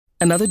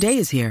Another day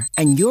is here,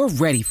 and you're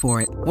ready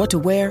for it. What to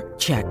wear?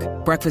 Check.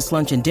 Breakfast,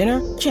 lunch, and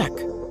dinner? Check.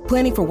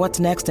 Planning for what's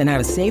next and how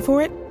to save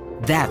for it?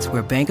 That's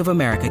where Bank of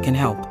America can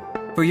help.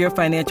 For your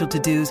financial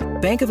to-dos,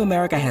 Bank of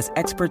America has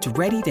experts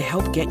ready to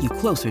help get you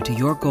closer to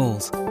your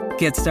goals.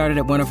 Get started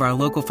at one of our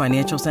local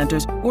financial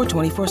centers or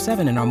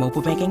 24/7 in our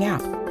mobile banking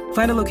app.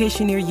 Find a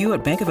location near you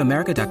at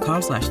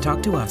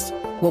bankofamerica.com/talktous.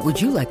 What would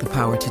you like the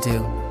power to do?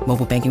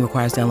 Mobile banking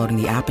requires downloading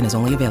the app and is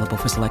only available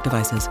for select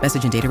devices.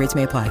 Message and data rates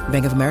may apply.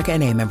 Bank of America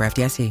N.A., member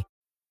FDIC.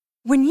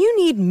 When you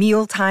need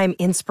mealtime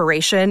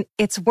inspiration,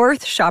 it's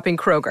worth shopping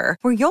Kroger,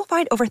 where you'll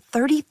find over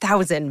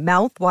 30,000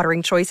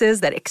 mouth-watering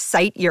choices that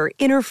excite your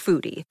inner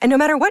foodie. And no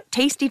matter what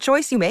tasty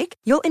choice you make,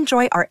 you'll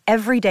enjoy our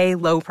everyday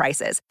low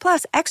prices,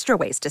 plus extra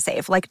ways to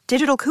save, like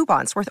digital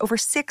coupons worth over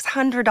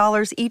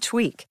 $600 each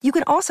week. You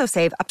can also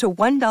save up to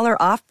 $1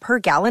 off per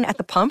gallon at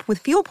the pump with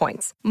fuel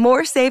points.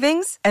 More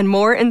savings and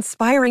more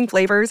inspiring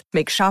flavors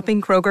make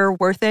shopping Kroger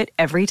worth it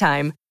every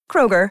time.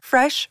 Kroger,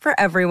 fresh for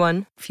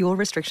everyone. Fuel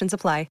restrictions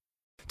apply.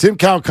 Tim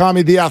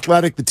Kawakami, The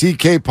Athletic, the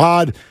TK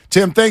Pod.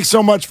 Tim, thanks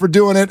so much for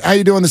doing it. How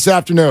you doing this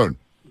afternoon?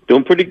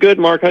 Doing pretty good,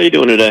 Mark. How you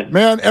doing today?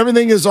 Man,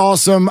 everything is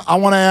awesome. I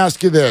want to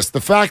ask you this. The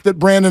fact that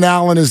Brandon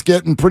Allen is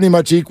getting pretty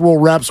much equal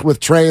reps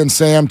with Trey and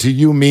Sam to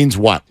you means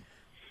what?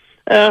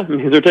 They're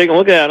taking a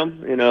look at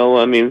him.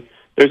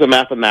 There's a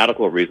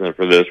mathematical reason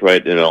for this,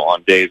 right?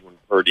 On days when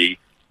Purdy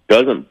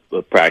doesn't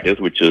practice,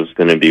 which is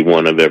going to be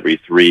one of every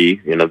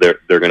three,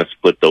 they're going to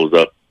split those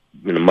up,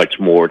 much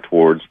more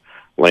towards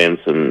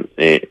Lance and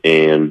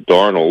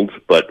Darnold,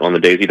 but on the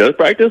days he does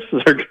practice,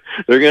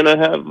 they're going to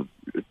have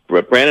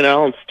Brandon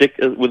Allen stick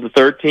with the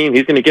third team.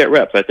 He's going to get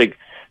reps. I think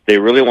they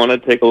really want to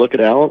take a look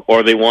at Allen,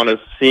 or they want us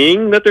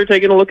seeing that they're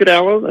taking a look at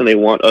Allen, and they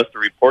want us to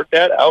report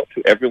that out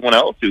to everyone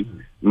else who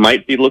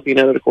might be looking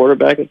at a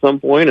quarterback at some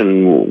point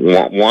and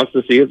wants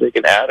to see if they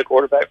can add a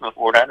quarterback from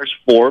the 49ers,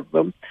 four of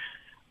them.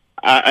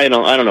 I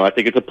don't know. I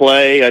think it's a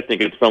play. I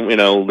think it's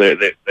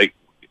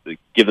they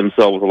give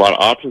themselves a lot of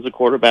options at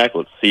quarterback.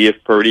 Let's see if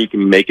Purdy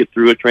can make it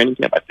through a training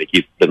camp. I think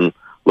he's been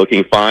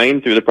looking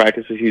fine through the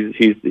practices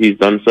he's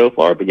done so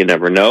far, but you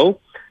never know.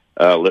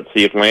 Let's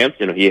see if Lance,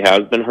 he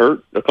has been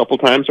hurt a couple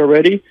times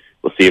already.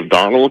 We'll see if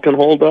Darnold can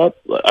hold up.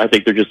 I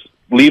think they're just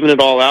leaving it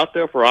all out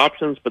there for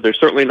options, but they're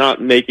certainly not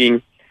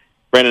making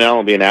Brandon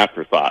Allen be an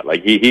afterthought.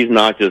 Like he's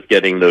not just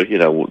getting those,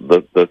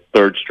 the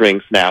third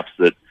string snaps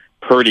that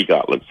Purdy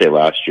got, let's say,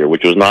 last year,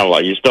 which was not a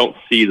lot. You just don't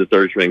see the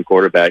third string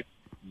quarterback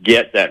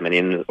get that many,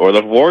 or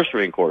the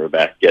four-string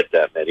quarterback get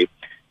that many.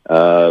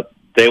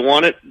 They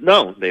want it.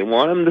 No, they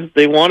want him.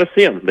 They want to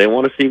see him. They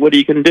want to see what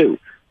he can do.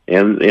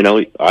 And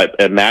I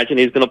imagine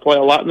he's going to play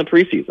a lot in the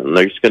preseason.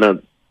 They're just going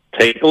to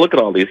take a look at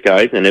all these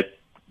guys, and if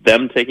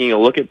them taking a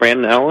look at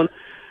Brandon Allen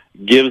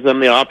gives them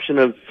the option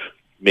of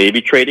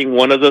maybe trading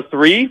one of the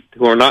three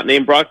who are not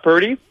named Brock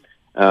Purdy,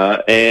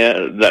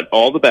 and that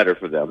all the better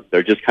for them.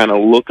 They're just kind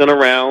of looking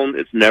around.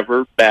 It's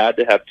never bad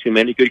to have too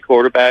many good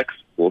quarterbacks.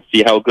 We'll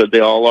see how good they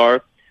all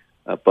are.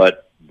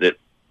 But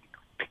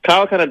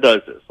Kyle kind of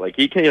does this. Like,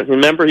 he can't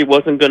remember he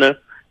wasn't going to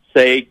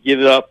say give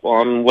it up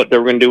on what they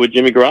were going to do with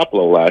Jimmy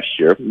Garoppolo last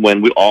year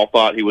when we all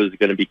thought he was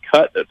going to be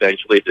cut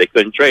eventually if they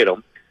couldn't trade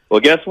him.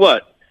 Well, guess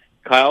what?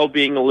 Kyle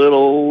being a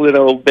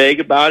little vague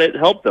about it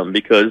helped them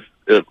because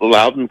it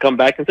allowed them to come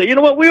back and say, you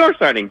know what, we are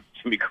signing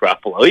Jimmy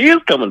Garoppolo. He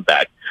is coming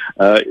back.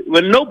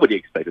 When nobody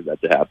expected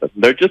that to happen.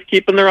 They're just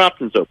keeping their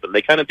options open.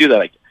 They kind of do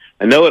that.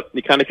 I know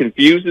it kind of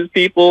confuses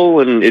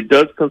people, and it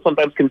does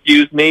sometimes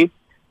confuse me.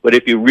 But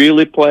if you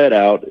really play it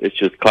out, it's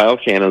just Kyle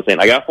Shanahan saying,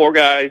 I got four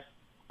guys.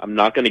 I'm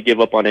not going to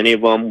give up on any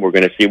of them. We're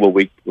going to see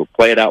we'll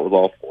play it out with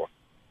all four.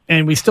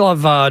 And we still have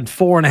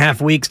 4.5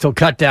 weeks till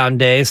cutdown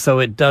day, so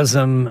it does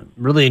them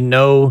really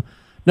no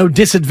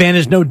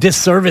disadvantage, no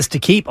disservice to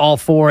keep all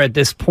four at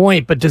this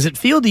point. But does it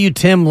feel to you,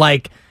 Tim,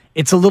 like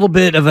it's a little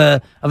bit of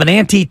an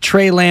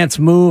anti-Trey Lance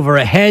move or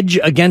a hedge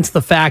against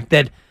the fact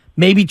that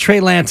maybe Trey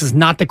Lance is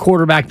not the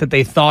quarterback that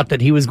they thought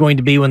that he was going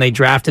to be when they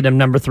drafted him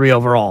number 3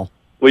 overall?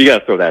 Well, you got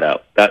to throw that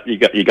out. You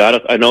got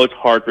to. I know it's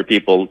hard for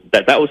people.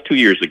 That was 2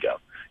 years ago.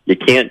 You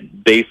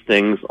can't base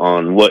things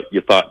on what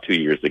you thought 2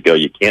 years ago.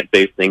 You can't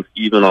base things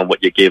even on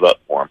what you gave up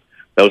for him.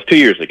 That was 2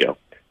 years ago.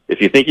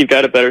 If you think you've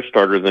got a better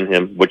starter than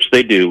him, which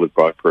they do with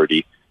Brock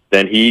Purdy,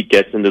 then he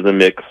gets into the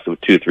mix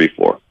with 2, 3,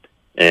 4.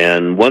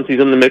 And once he's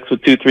in the mix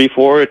with 2, 3,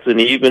 4, it's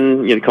an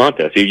even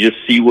contest. You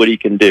just see what he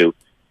can do.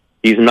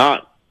 He's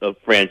not a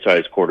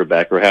franchise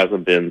quarterback or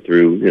hasn't been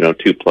through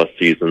 2+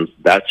 seasons.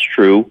 That's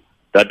true.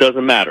 That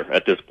doesn't matter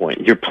at this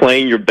point. You're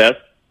playing your best.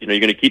 You're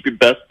going to keep your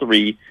best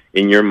 3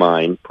 in your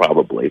mind,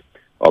 probably.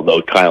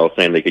 Although Kyle's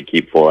saying they could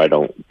keep 4, I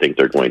don't think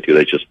they're going to.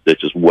 They're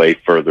just way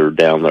further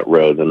down that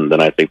road than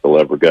I think they'll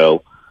ever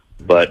go.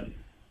 But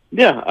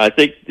yeah, I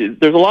think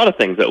there's a lot of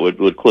things that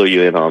would clue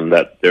you in on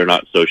that they're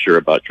not so sure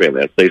about Trey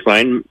Lance. They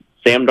signed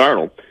Sam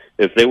Darnold.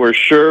 If they were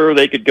sure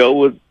they could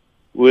go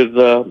with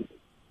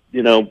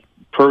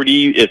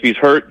Purdy, if he's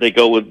hurt, they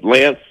go with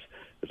Lance.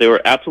 If they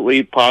were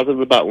absolutely positive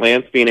about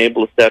Lance being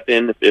able to step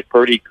in, if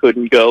Purdy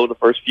couldn't go the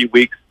first few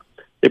weeks,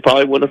 they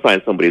probably wouldn't have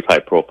signed somebody as high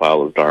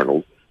profile as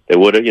Darnold. They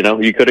would have,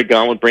 you could have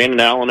gone with Brandon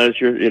Allen as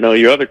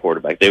your other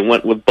quarterback. They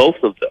went with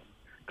both of them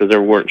because they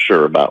weren't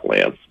sure about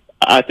Lance.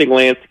 I think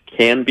Lance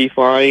can be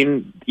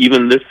fine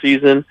even this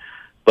season,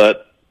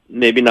 but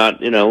maybe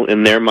not,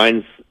 in their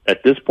minds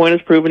at this point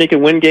has proven he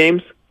can win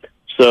games.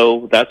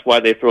 So that's why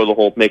they throw the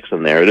whole mix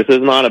in there. This is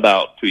not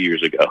about 2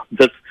 years ago.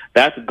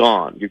 That's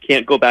gone. You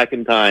can't go back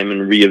in time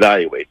and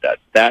reevaluate that.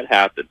 That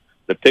happened.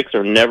 The picks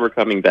are never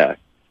coming back.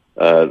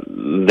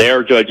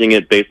 They're judging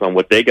it based on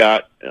what they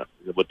got,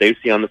 what they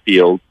see on the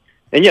field.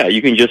 And, yeah,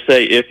 you can just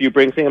say if you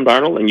bring Sam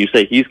Darnold and you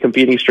say he's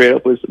competing straight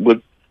up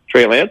with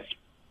Trey Lance,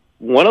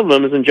 one of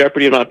them is in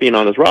jeopardy of not being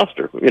on this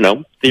roster.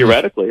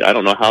 Theoretically, I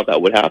don't know how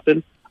that would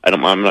happen.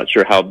 I'm not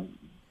sure how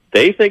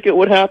they think it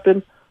would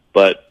happen,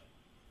 but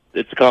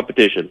it's a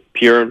competition,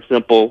 pure and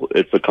simple.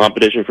 It's a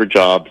competition for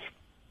jobs.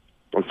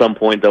 At some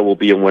point, there will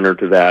be a winner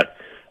to that.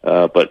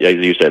 But as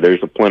you said,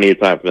 there's plenty of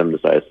time for them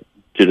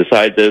to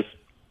decide this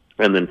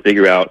and then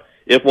figure out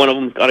if one of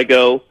them's got to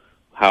go,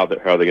 how they're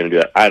going to do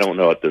that. I don't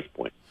know at this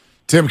point.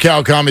 Tim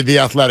Kawakami, The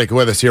Athletic,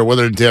 with us here.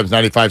 Willard and Dibs,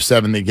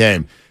 95.7 The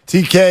Game.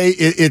 TK,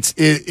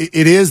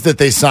 it is that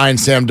they signed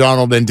Sam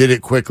Darnold and did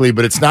it quickly,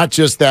 but it's not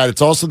just that.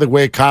 It's also the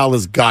way Kyle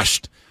has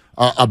gushed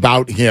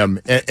about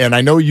him. And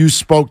I know you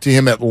spoke to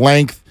him at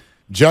length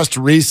just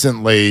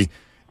recently,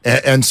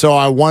 and so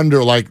I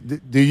wonder,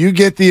 do you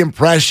get the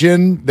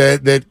impression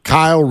that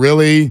Kyle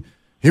really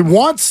he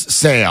wants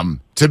Sam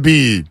to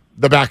be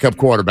the backup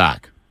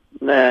quarterback?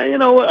 Nah,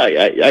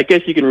 I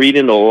guess you can read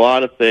into a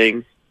lot of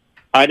things.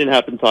 I didn't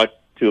happen to talk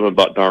to him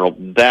about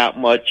Darnold that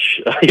much.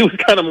 He was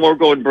kind of more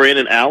going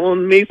Brandon Allen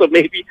than me, so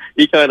maybe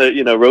he kind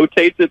of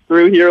rotates it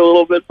through here a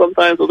little bit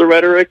sometimes with the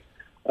rhetoric.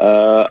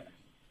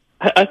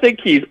 I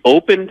think he's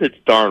open to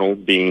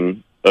Darnold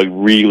being a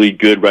really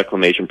good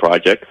reclamation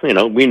project.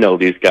 We know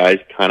these guys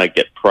kind of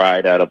get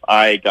pride out of,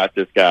 I got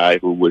this guy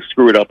who was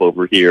screwed up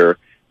over here,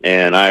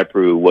 and I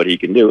approve what he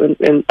can do.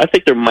 And I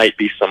think there might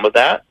be some of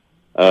that.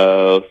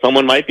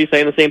 Someone might be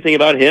saying the same thing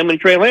about him and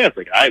Trey Lance.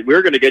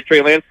 We're going to get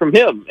Trey Lance from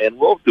him, and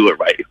we'll do it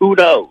right. Who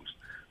knows?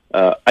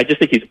 I just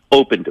think he's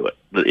open to it.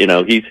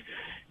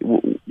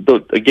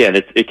 Again,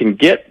 it can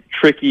get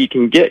tricky,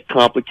 can get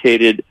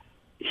complicated.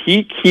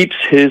 He keeps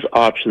his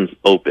options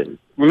open.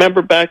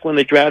 Remember back when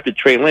they drafted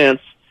Trey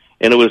Lance,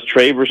 and it was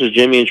Trey versus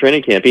Jimmy in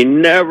training camp.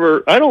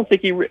 I don't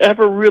think he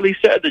ever really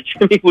said that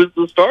Jimmy was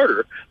the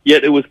starter,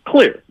 yet it was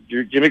clear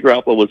Jimmy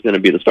Garoppolo was going to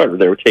be the starter.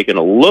 They were taking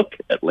a look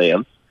at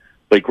Lance,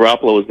 but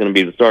Garoppolo was going to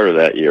be the starter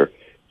that year.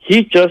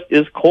 He just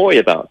is coy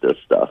about this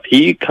stuff.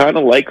 He kind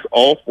of likes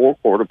all four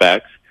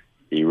quarterbacks.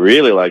 He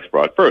really likes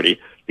Brock Purdy.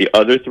 The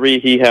other three,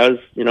 he has,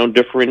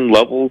 differing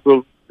levels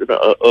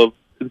of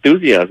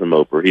enthusiasm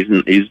over.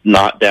 He's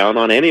not down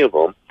on any of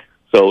them.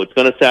 So it's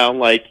going to sound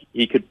like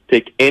he could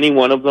pick any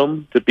one of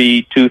them to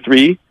be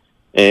 2-3,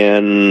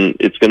 and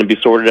it's going to be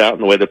sorted out in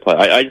the way they play.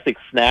 I just think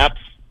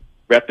snaps,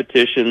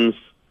 repetitions,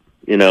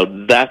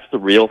 that's the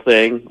real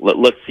thing.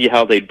 Let's see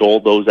how they dole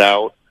those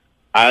out.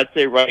 I'd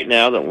say right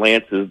now that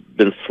Lance has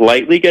been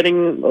slightly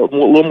getting a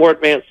little more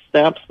advanced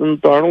snaps than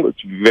Darnold.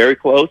 It's very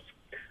close.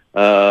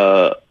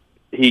 Kyle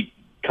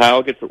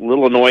gets a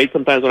little annoyed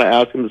sometimes when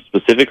I ask him the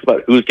specifics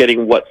about who's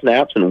getting what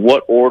snaps and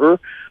what order.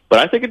 But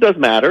I think it does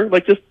matter.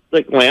 Just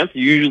like Lance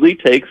usually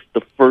takes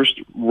the first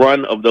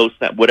run of those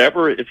snaps.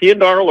 Whatever, if he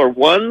and Darnold are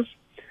ones,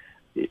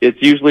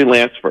 it's usually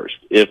Lance first.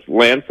 If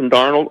Lance and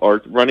Darnold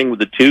are running with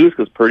the twos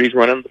because Purdy's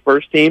running the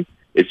first team,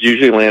 it's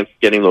usually Lance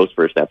getting those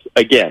first snaps.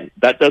 Again,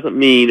 that doesn't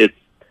mean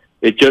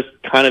it's just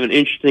kind of an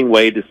interesting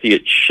way to see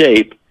it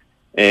shape.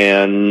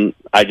 And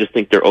I just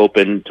think they're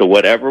open to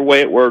whatever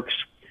way it works.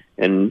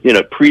 And,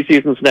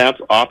 preseason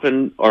snaps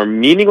often are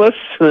meaningless,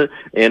 and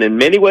in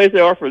many ways they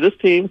are for this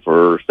team,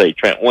 for, say,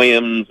 Trent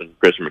Williams and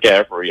Christian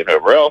McCaffrey and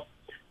whoever else.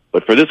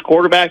 But for this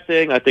quarterback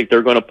thing, I think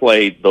they're going to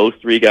play those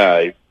three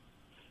guys,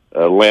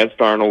 Lance,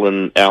 Darnold,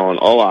 and Allen,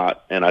 a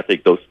lot, and I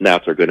think those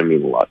snaps are going to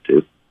mean a lot,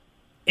 too.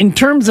 In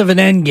terms of an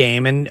end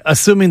game, and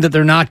assuming that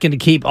they're not going to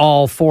keep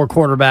all four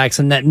quarterbacks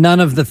and that none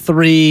of the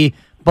three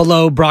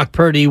below Brock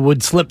Purdy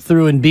would slip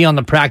through and be on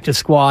the practice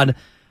squad,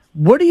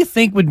 what do you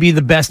think would be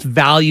the best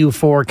value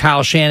for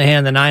Kyle Shanahan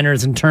and the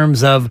Niners in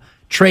terms of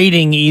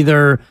trading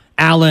either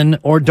Allen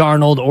or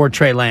Darnold or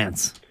Trey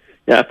Lance?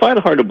 Yeah, I find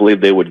it hard to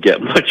believe they would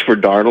get much for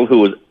Darnold, who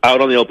was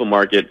out on the open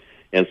market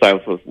and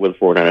signed with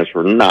 49ers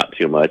for not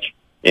too much,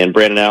 and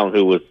Brandon Allen,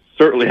 who was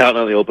certainly out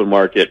on the open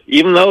market,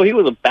 even though he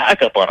was a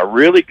backup on a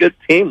really good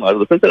team,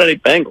 the Cincinnati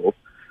Bengals,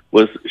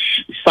 was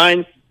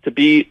signed to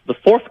be the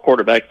fourth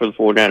quarterback for the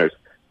 49ers.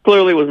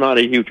 Clearly was not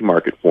a huge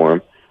market for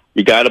him.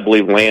 You got to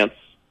believe Lance,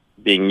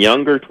 being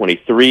younger,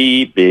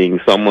 23, being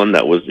someone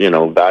that was,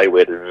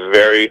 evaluated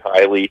very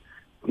highly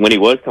when he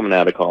was coming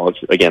out of college.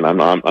 Again, I'm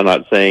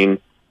not saying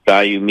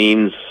value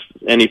means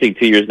anything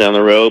 2 years down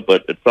the road,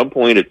 but at some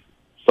point,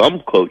 some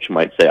coach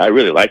might say, I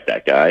really like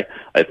that guy.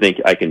 I think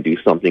I can do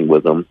something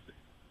with him.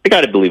 I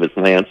got to believe it's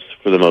Lance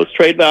for the most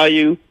trade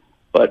value,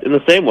 but in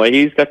the same way,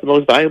 he's got the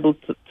most valuable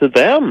to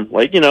them.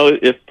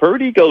 If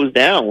Purdy goes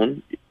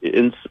down,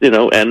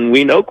 and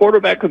we know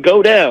quarterback could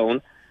go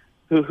down,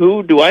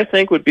 who do I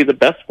think would be the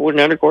best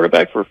 49er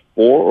quarterback for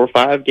 4 or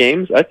 5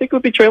 games? I think it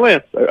would be Trey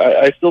Lance.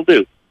 I still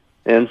do.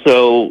 And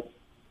so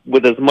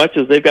with as much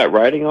as they've got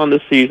riding on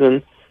this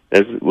season,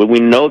 as we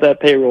know that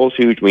payroll is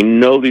huge, we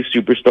know these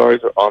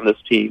superstars are on this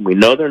team, we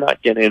know they're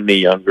not getting any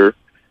younger,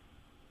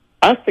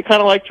 I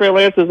kind of like Trey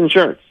Lance's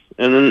insurance.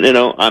 And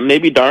then,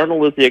 maybe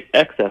Darnold is the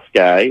excess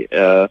guy,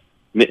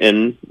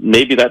 and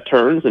maybe that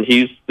turns, and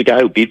he's the guy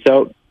who beats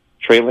out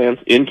Trey Lance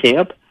in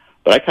camp.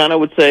 But I kind of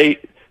would say,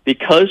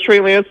 because Trey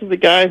Lance is the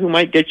guy who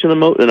might get you the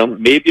most,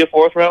 maybe a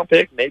 4th-round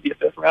pick, maybe a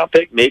 5th-round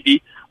pick,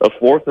 maybe a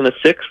 4th and a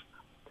 6th,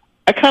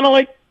 I kind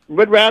of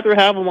would rather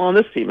have him on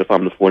this team if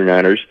I'm the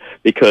 49ers,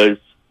 because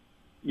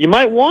you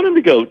might want him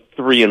to go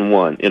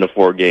 3-1 in a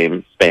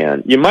 4-game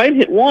span. You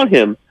might want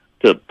him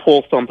to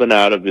pull something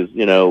out of his,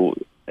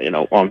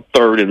 on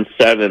 3rd and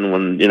 7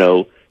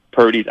 when,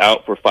 Purdy's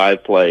out for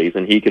 5 plays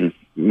and he can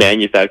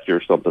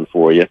manufacture something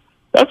for you.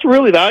 That's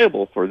really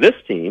valuable for this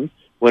team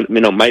when,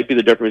 might be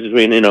the difference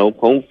between,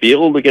 home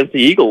field against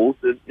the Eagles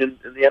in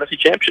the NFC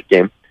Championship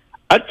game.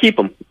 I'd keep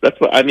him. That's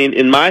what I mean.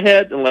 In my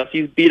head, unless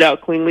he's beat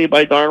out cleanly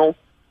by Darnold,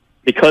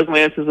 because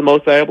Lance is the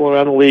most valuable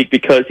around the league,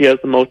 because he has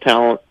the most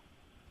talent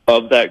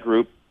of that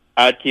group,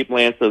 I'd keep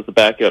Lance as the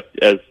backup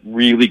as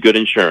really good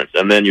insurance.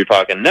 And then you're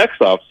talking next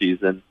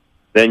offseason,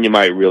 then you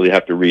might really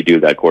have to redo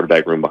that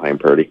quarterback room behind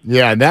Purdy.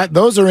 Yeah,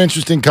 those are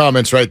interesting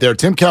comments right there.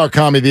 Tim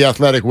Kawakami, The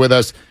Athletic, with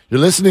us. You're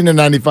listening to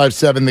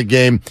 95.7 The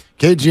Game,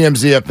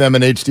 KGMZ FM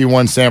and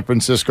HD1 San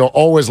Francisco,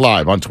 always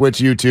live on Twitch,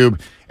 YouTube,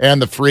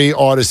 and the free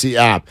Odyssey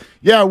app.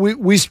 Yeah,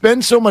 we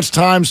spend so much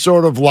time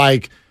sort of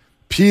like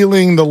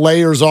peeling the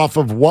layers off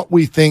of what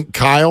we think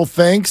Kyle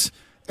thinks.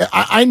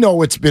 I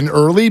know it's been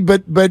early,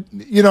 but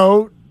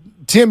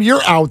Tim,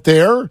 you're out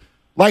there.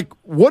 Like,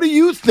 what do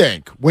you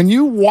think when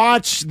you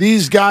watch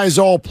these guys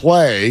all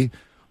play?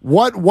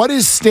 What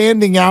is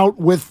standing out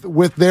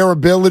with their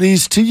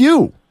abilities to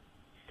you?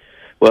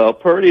 Well,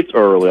 Purdy, it's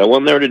early. I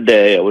wasn't there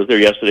today. I was there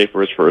yesterday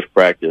for his first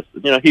practice.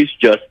 He's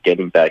just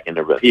getting back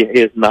into it. He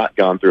has not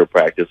gone through a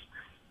practice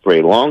for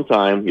a long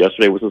time.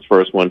 Yesterday was his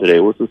first one. Today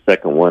was his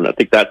second one. I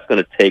think that's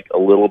going to take a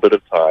little bit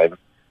of time.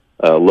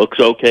 Looks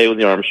okay with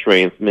the arm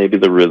strength. Maybe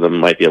the rhythm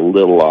might be a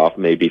little off.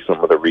 Maybe some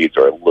of the reads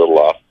are a little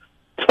off.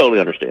 Totally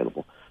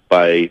understandable.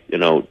 By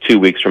 2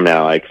 weeks from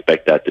now, I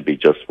expect that to be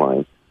just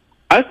fine.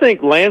 I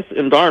think Lance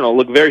and Darnold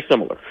look very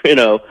similar.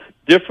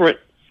 Different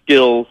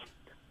skills,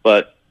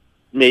 but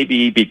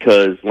maybe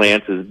because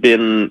Lance has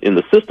been in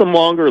the system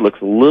longer,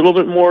 looks a little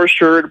bit more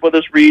assured with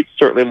his reads,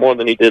 certainly more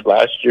than he did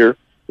last year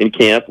in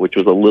camp, which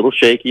was a little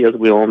shaky, as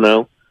we all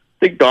know.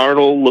 I think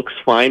Darnold looks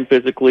fine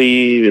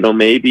physically.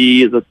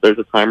 Maybe there's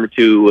a time or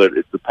two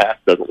if the pass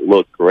doesn't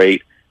look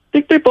great. I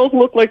think they both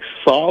look like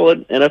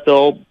solid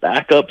NFL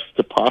backups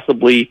to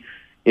possibly,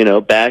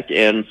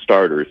 back-end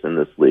starters in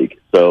this league.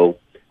 So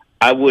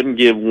I wouldn't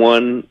give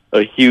one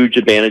a huge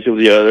advantage over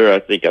the other. I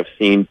think I've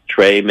seen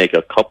Trey make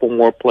a couple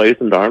more plays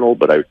than Darnold,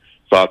 but I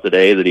saw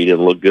today that he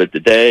didn't look good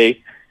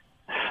today.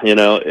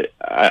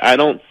 I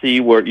don't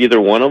see where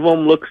either one of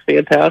them looks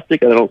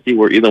fantastic. I don't see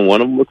where either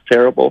one of them looks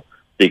terrible.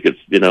 I think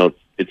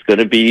it's going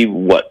to be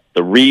what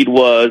the read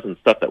was and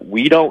stuff that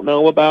we don't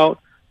know about.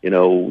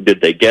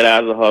 Did they get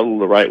out of the huddle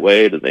the right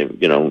way? Did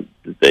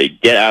they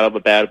get out of a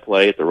bad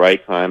play at the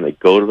right time? They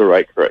go to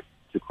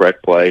the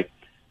correct play.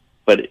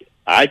 But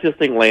I just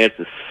think Lance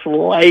is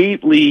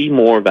slightly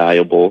more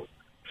valuable.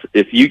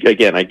 I give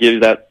you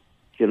that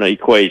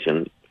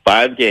equation.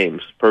 5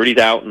 games, Purdy's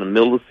out in the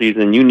middle of the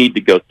season. You need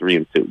to go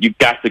 3-2. You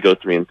got to go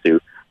 3-2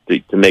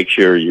 to make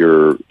sure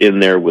you're in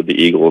there with the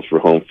Eagles for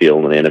home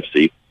field in the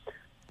NFC.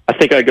 I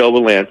think I go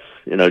with Lance.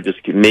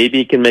 Just maybe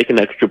he can make an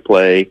extra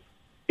play.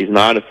 He's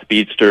not a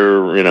speedster,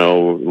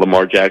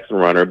 Lamar Jackson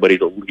runner, but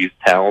he's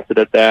talented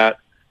at that,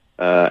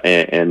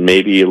 and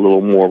maybe a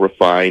little more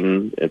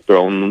refined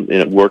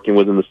and working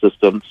within the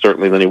system,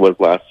 certainly than he was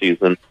last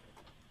season.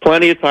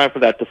 Plenty of time for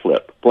that to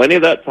flip. Plenty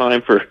of that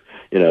time for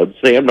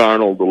Sam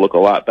Darnold to look a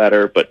lot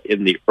better. But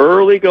in the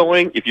early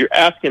going, if you're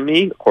asking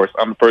me, of course,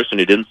 I'm the person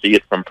who didn't see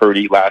it from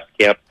Purdy last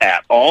camp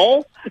at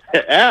all.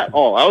 At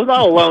all. I was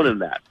not alone in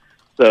that.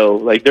 So,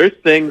 there's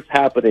things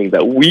happening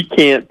that we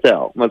can't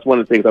tell. And that's one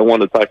of the things I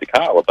wanted to talk to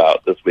Kyle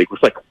about this week. Was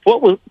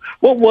what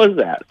was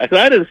that? I said,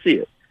 I didn't see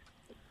it.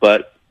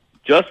 But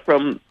just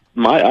from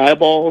my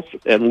eyeballs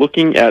and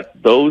looking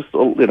at those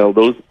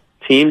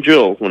team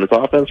drills, when it's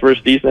offense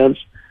versus defense,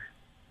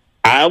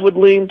 I would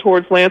lean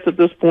towards Lance at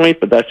this point,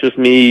 but that's just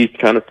me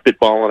kind of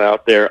spitballing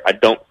out there. I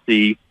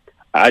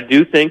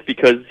do think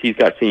because he's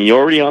got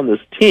seniority on this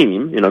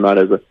team, not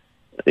as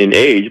in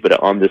age, but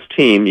on this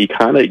team, he's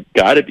got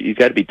to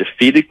be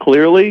defeated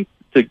clearly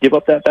to give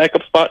up that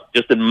backup spot.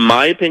 Just in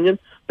my opinion,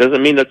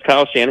 doesn't mean that's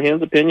Kyle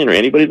Shanahan's opinion or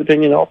anybody's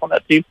opinion else on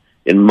that team.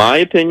 In my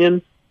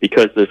opinion,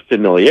 because there's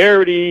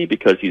familiarity,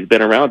 because he's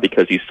been around,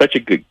 because he's such a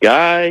good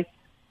guy,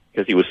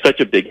 because he was such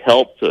a big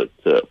help to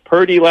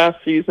Purdy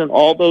last season,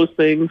 all those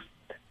things,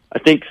 I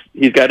think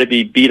he's got to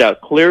be beat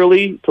out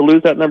clearly to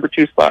lose that number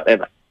 2 spot.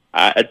 And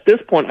at this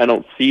point, I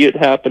don't see it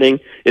happening.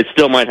 It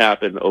still might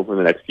happen over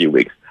the next few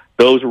weeks.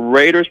 Those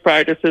Raiders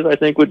practices, I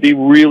think, would be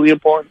really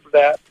important for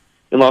that.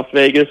 in Las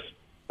Vegas.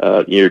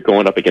 You're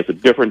going up against a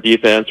different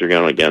defense. You're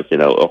going against,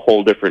 a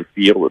whole different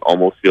field. It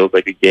almost feels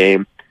like a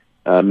game.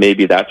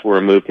 Maybe that's where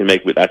a move can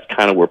make. That's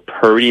kind of where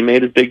Purdy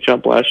made his big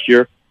jump last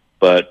year.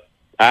 But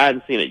I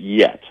hadn't seen it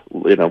yet.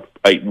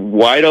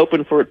 Wide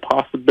open for a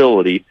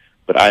possibility,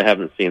 but I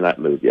haven't seen that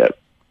move yet.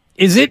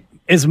 Is it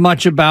as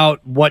much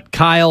about what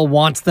Kyle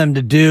wants them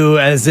to do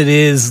as it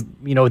is,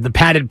 the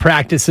padded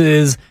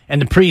practices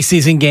and the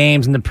preseason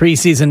games and the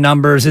preseason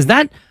numbers? Is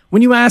that,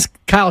 when you ask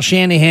Kyle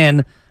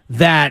Shanahan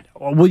that,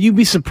 will you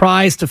be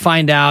surprised to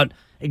find out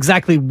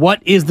exactly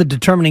what is the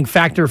determining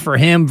factor for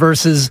him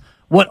versus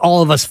what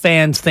all of us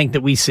fans think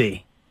that we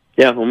see?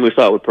 Yeah, when we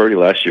saw it with Purdy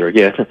last year,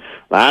 again,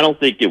 I don't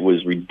think it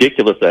was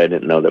ridiculous that I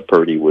didn't know that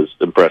Purdy was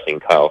impressing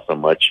Kyle so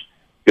much,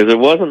 because it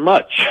wasn't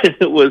much.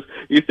 It was,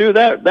 you threw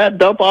that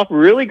dump off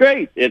really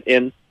great,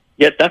 and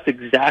yet that's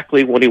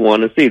exactly what he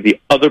wanted to see.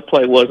 The other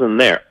play wasn't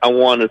there. I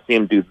wanted to see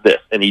him do this,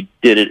 and he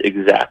did it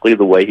exactly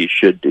the way he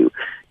should do.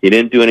 He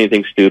didn't do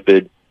anything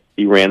stupid.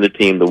 He ran the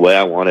team the way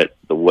I wanted.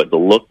 The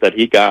look that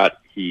he got,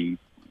 he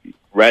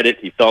read it,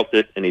 he felt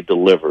it, and he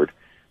delivered.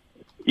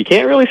 You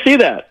can't really see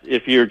that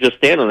if you're just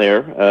standing there.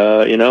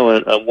 A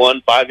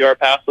 1 5-yard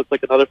pass looks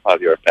like another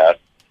 5-yard pass.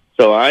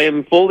 So I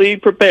am fully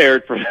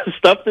prepared for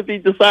stuff to be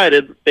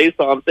decided based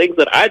on things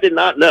that I did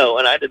not know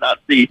and I did not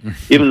see,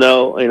 even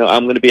though,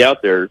 I'm going to be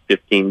out there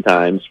 15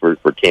 times for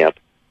camp.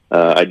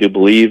 I do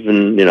believe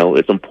in,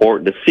 it's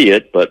important to see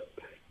it, but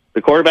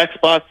the quarterback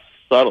spot's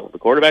subtle. The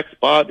quarterback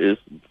spot is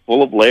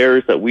full of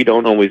layers that we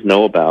don't always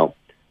know about.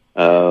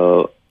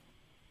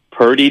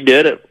 Purdy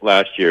did it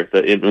last year.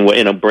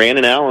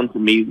 Brandon Allen, to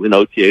me, in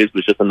OTAs,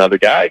 was just another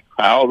guy.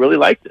 Kyle really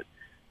liked it.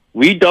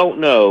 We don't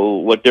know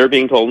what they're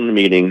being told in the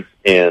meetings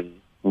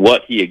and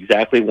what he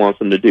exactly wants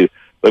them to do.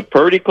 But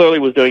Purdy clearly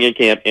was doing it in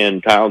camp,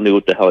 and Kyle knew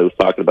what the hell he was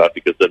talking about,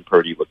 because then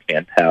Purdy looked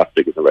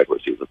fantastic in the regular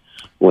season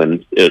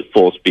when at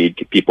full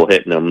speed, people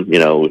hitting him,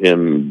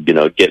 him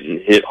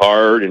getting hit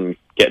hard and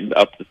getting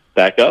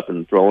back up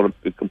and throwing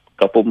a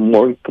couple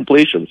more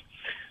completions.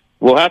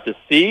 We'll have to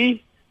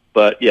see.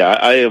 But, yeah,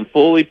 I am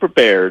fully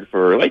prepared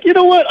for, I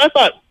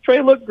thought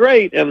Trey looked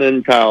great. And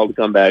then Kyle to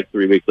come back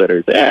 3 weeks later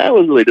and say, I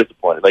was really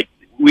disappointed.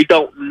 We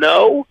don't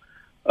know,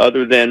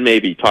 other than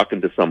maybe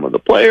talking to some of the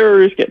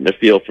players, getting a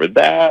feel for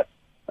that.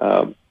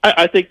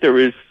 I think there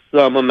is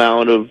some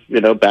amount of,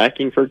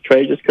 backing for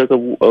Trey just because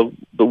of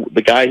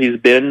the guy he's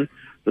been,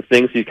 the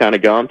things he's kind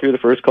of gone through the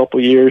first couple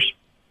of years.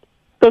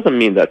 Doesn't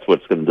mean that's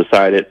what's going to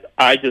decide it.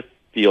 I just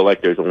feel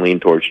like there's a lean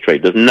towards Trey.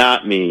 Does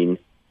not mean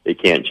it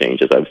can't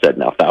change, as I've said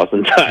now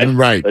 1,000 times.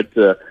 Right.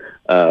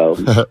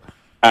 But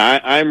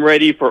I'm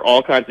ready for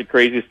all kinds of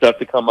crazy stuff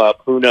to come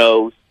up. Who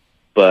knows?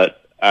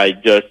 But I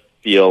just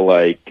feel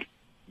like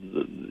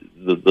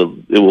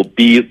it will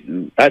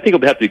be. I think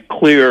it'll have to be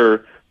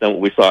clearer than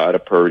what we saw out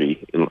of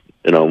Purdy.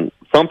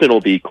 Something will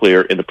be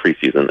clear in the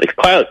preseason.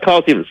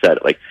 Kyle's even said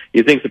it.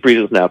 He thinks the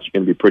preseason snaps are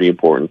going to be pretty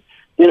important.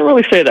 He didn't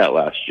really say that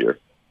last year.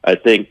 I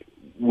think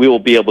we will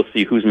be able to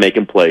see who's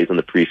making plays in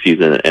the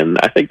preseason, and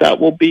I think that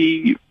will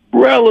be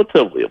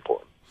relatively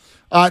important.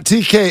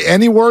 TK,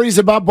 any worries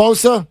about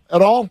Bosa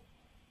at all?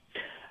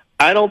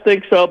 I don't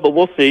think so, but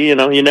we'll see. You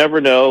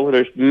never know.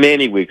 There's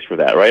many weeks for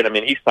that, right? I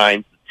mean, he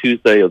signed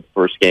Tuesday of the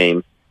first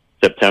game,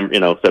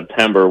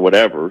 September,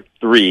 whatever,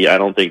 3. I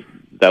don't think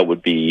that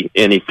would be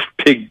any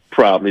big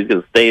problem. He's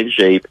going to stay in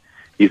shape.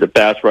 He's a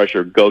pass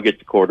rusher. Go get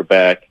the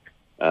quarterback.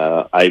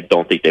 I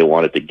don't think they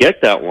wanted to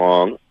get that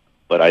long,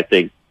 but I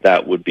think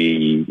that would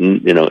be,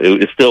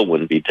 it still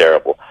wouldn't be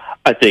terrible.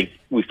 I think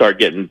we start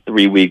getting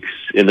 3 weeks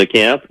in the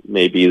camp.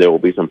 Maybe there will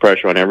be some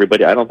pressure on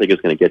everybody. I don't think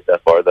it's going to get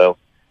that far, though.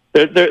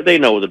 They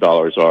know what the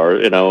dollars are.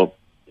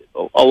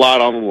 A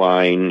lot on the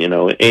line.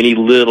 Any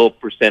little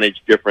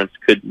percentage difference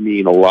could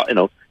mean a lot.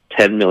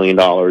 $10 million,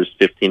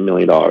 $15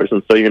 million,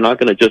 and so you're not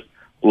going to just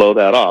blow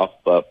that off.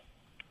 But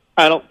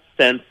I don't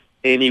sense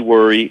any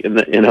worry in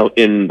the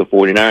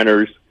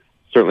 49ers.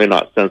 Certainly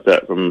not sense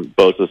that from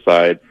Bosa's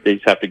side. They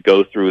just have to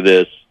go through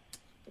this.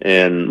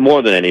 And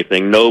more than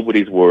anything,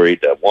 nobody's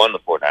worried that, the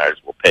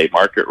 49ers will pay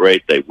market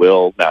rate. They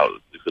will. Now,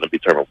 it's going to be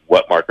determined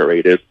what market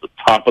rate is, the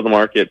top of the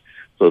market.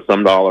 So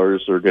some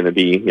dollars are going to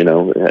be,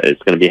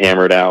 it's going to be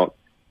hammered out,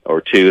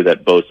 or two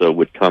that Bosa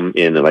would come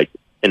in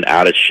and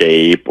out of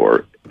shape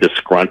or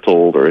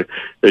disgruntled, or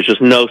there's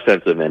just no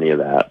sense of any of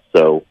that.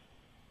 So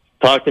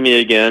talk to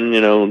me again,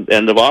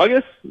 end of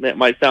August. That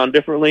might sound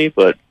differently,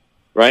 but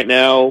right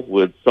now,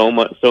 with so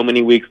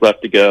many weeks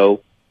left to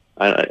go,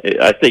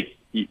 I think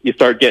you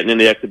start getting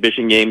into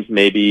exhibition games.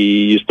 Maybe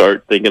you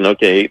start thinking,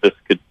 okay, this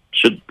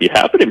should be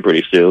happening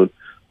pretty soon.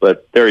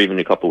 But they're even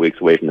a couple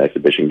weeks away from the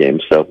exhibition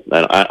games, so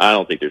I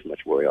don't think there's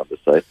much worry on this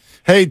side.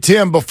 Hey,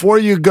 Tim, before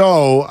you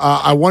go,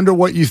 I wonder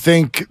what you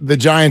think the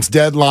Giants'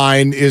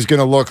 deadline is going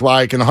to look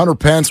like. And Hunter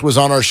Pence was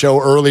on our show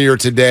earlier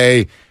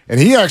today, and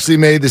he actually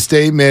made the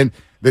statement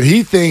that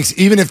he thinks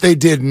even if they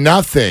did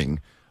nothing,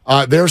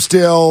 they're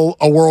still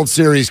a World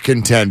Series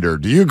contender.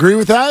 Do you agree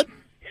with that?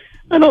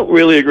 I don't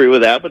really agree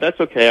with that, but that's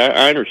okay.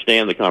 I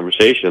understand the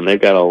conversation.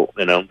 They've got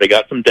they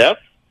got some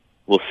depth.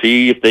 We'll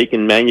see if they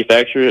can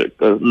manufacture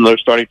another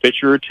starting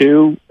pitcher or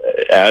two.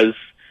 as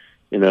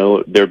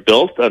they're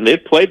built, and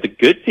they've played the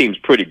good teams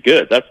pretty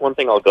good. That's one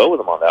thing I'll go with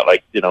them on that.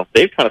 Like,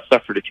 they've kind of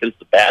suffered against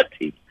the bad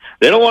teams.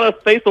 They don't want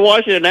to face the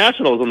Washington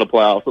Nationals in the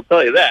playoffs, I'll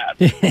tell you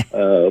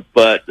that.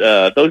 But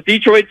those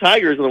Detroit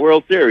Tigers in the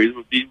World Series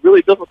would be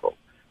really difficult.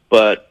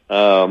 But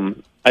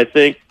I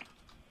think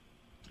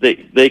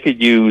they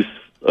could use,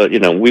 what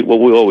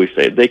we always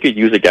say, they could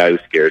use a guy who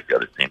scares the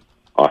other team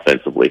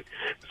offensively.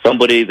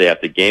 Somebody they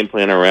have to game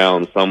plan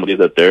around, somebody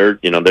that they're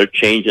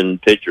changing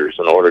pitchers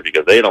in order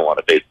because they don't want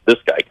to face this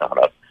guy coming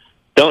up.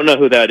 Don't know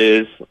who that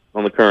is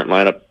on the current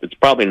lineup. It's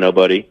probably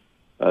nobody.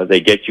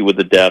 They get you with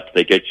the depth.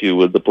 They get you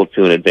with the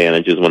platoon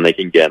advantages when they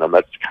can get them.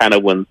 That's kind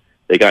of when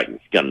they gotten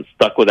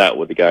stuck with that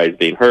with the guys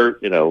being hurt.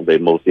 They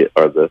mostly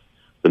are the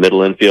middle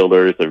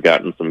infielders. They've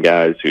gotten some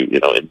guys who,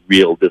 in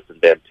real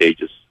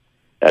disadvantageous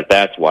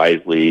at-bats,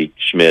 Wisely,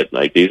 Schmidt.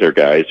 Like, these are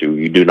guys who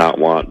you do not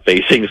want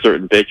facing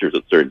certain pitchers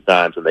at certain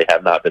times, and they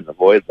have not been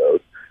avoid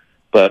those.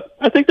 But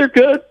I think they're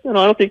good. I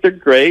don't think they're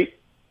great,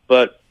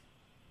 but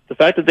the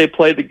fact that they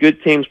play the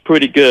good teams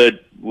pretty good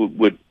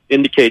would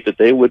indicate that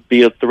they would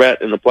be a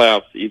threat in the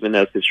playoffs, even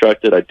as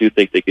constructed. I do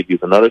think they could use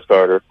another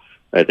starter.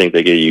 I think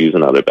they could use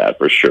another bat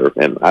for sure.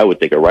 And I would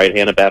think a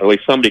right-handed bat, at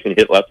least somebody can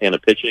hit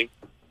left-handed pitching.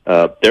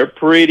 They're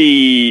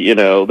pretty,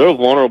 they're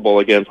vulnerable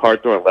against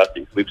hard-throwing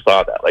lefties. We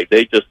saw that. Like,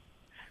 they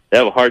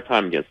have a hard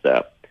time against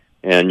that.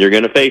 And you're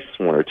going to face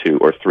one or two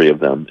or three of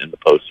them in the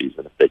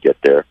postseason if they get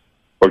there.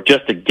 Or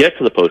just to get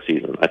to the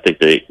postseason, I think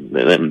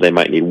they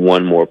might need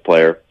one more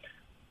player.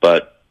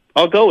 But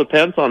I'll go with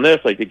Pence on this.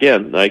 Like,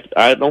 again,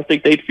 I don't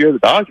think they'd fear the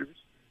Dodgers,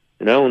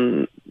 and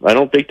I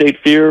don't think they'd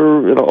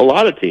fear a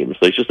lot of teams.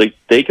 It's just like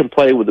they can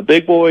play with the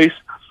big boys.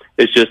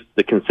 It's just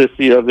the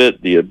consistency of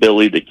it, the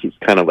ability to keep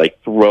kind of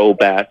like throw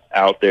bats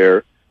out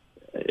there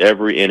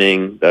every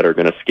inning that are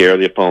going to scare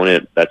the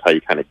opponent. That's how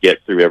you kind of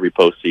get through every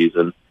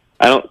postseason.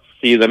 I don't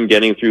see them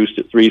getting through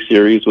 3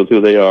 series with who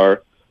they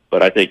are,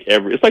 but I think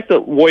it's like the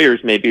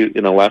Warriors maybe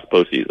in the last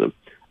postseason.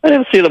 I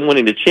didn't see them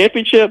winning the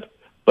championship,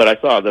 but I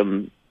saw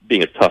them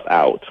being a tough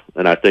out.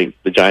 And I think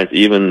the Giants,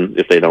 even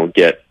if they don't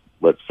get,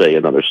 let's say,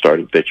 another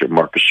starting pitcher,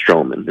 Marcus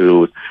Stroman,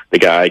 who is the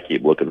guy I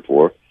keep looking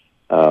for,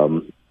 they're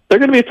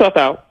going to be a tough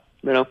out.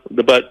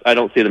 But I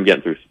don't see them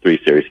getting through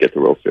 3 series, get the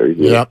World Series.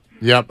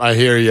 Yep, I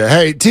hear you.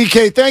 Hey,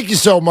 TK, thank you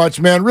so much,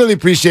 man. Really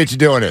appreciate you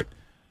doing it.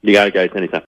 You got it, guys, anytime.